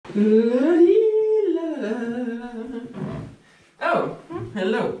Oh,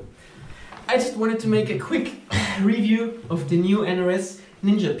 hello. I just wanted to make a quick review of the new NRS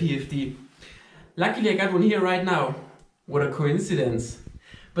Ninja PFD. Luckily I got one here right now. What a coincidence.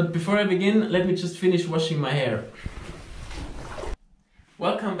 But before I begin, let me just finish washing my hair.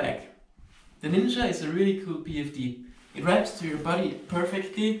 Welcome back. The Ninja is a really cool PFD. It wraps to your body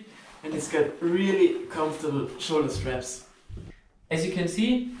perfectly and it's got really comfortable shoulder straps. As you can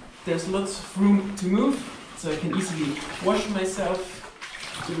see, there's lots of room to move, so I can easily wash myself,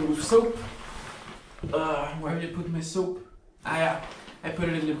 to remove soap. Where did I put my soap? Ah yeah, I put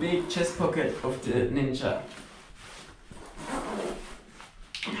it in the big chest pocket of the Ninja.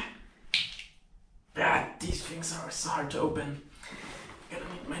 Ah, these things are so hard to open. Gotta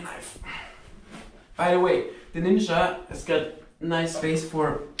need my knife. By the way, the Ninja has got nice space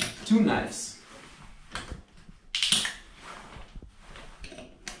for 2 knives.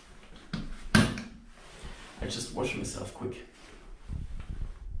 I just wash myself quick.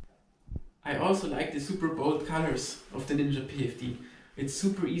 I also like the super bold colors of the Ninja PFD. It's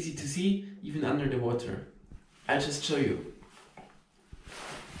super easy to see, even under the water. I'll just show you.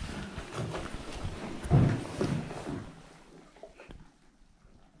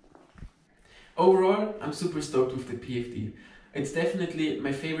 Overall, I'm super stoked with the PFD. It's definitely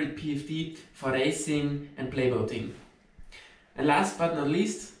my favorite PFD for racing and playboating. And last but not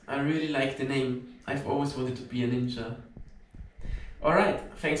least, I really like the name. I've always wanted to be a ninja. Alright,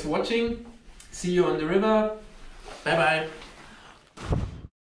 thanks for watching. See you on the river. Bye bye.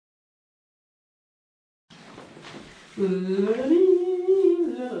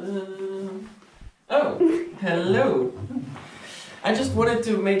 Oh, hello. I just wanted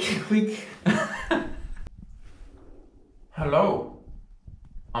to make a quick... Hello.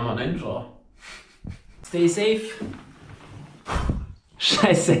 I'm a ninja. Stay safe.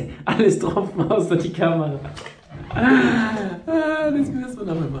 Scheiße, alles tropfen außer die Kamera. Das müssen wir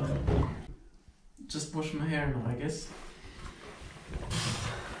nochmal machen. Just wash my hair now, I guess.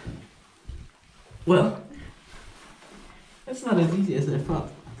 Well, that's not as easy as I thought.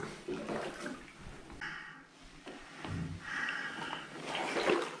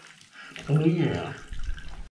 Oh yeah.